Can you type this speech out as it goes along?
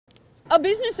A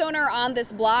business owner on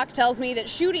this block tells me that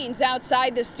shootings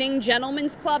outside the Sting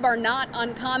Gentlemen's Club are not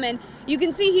uncommon. You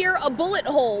can see here a bullet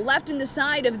hole left in the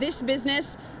side of this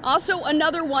business. Also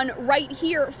another one right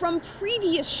here from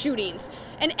previous shootings.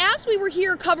 And as we were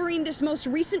here covering this most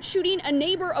recent shooting, a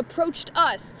neighbor approached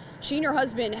us. She and her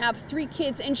husband have 3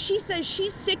 kids, and she says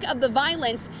she's sick of the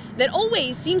violence that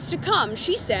always seems to come,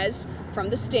 she says, from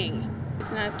the Sting. It's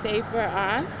not safe for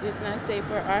us. It's not safe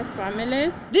for our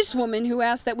families. This woman, who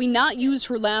asked that we not use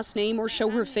her last name or show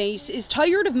her face, is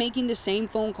tired of making the same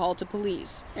phone call to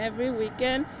police. Every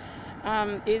weekend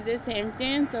is the same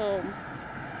thing, so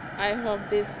I hope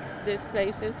this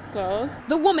place is closed.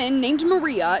 The woman, named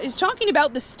Maria, is talking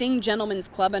about the Sting Gentlemen's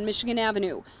Club on Michigan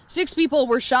Avenue. 6 people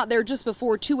were shot there just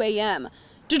before 2 a.m.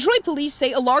 Detroit police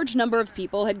say a large number of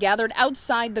people had gathered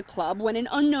outside the club when an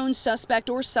unknown suspect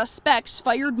or suspects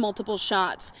fired multiple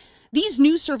shots. These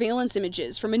new surveillance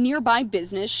images from a nearby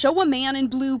business show a man in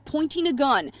blue pointing a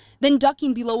gun, then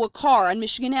ducking below a car on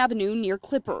Michigan Avenue near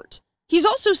Clippert. He's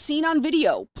also seen on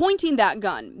video pointing that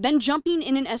gun, then jumping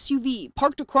in an SUV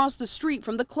parked across the street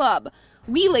from the club.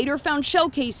 We later found shell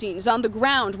casings on the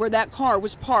ground where that car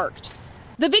was parked.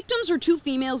 The victims are 2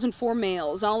 females and 4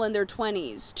 males, all in their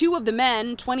 20s. 2 of the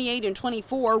men, 28 and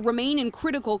 24, remain in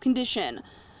critical condition.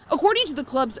 According to the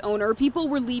club's owner, people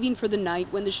were leaving for the night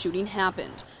when the shooting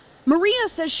happened. Maria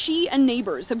says she and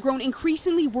neighbors have grown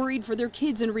increasingly worried for their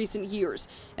kids in recent years,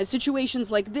 as situations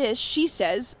like this, she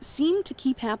says, seem to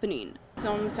keep happening.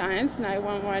 Sometimes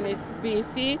 911 is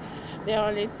busy. They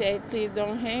only say, please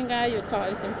don't hang up, your call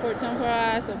is important for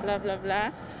us, or blah, blah, blah.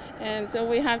 And so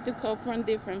we have to call from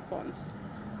different phones.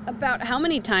 About how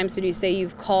many times did you say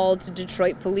you've called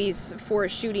Detroit police for a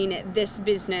shooting at this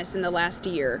business in the last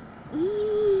year?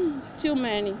 Too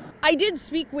many. I did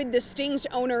speak with the Sting's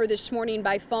owner this morning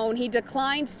by phone. He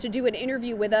declined to do an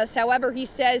interview with us. However, he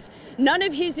says none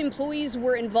of his employees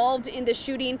were involved in the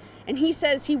shooting, and he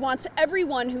says he wants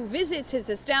everyone who visits his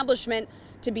establishment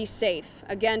to be safe.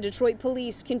 Again, Detroit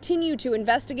police continue to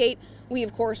investigate. We,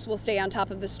 of course, will stay on top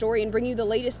of the story and bring you the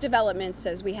latest developments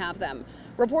as we have them.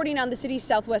 Reporting on the city's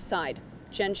southwest side,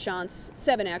 Jen Shantz,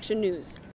 7 Action News.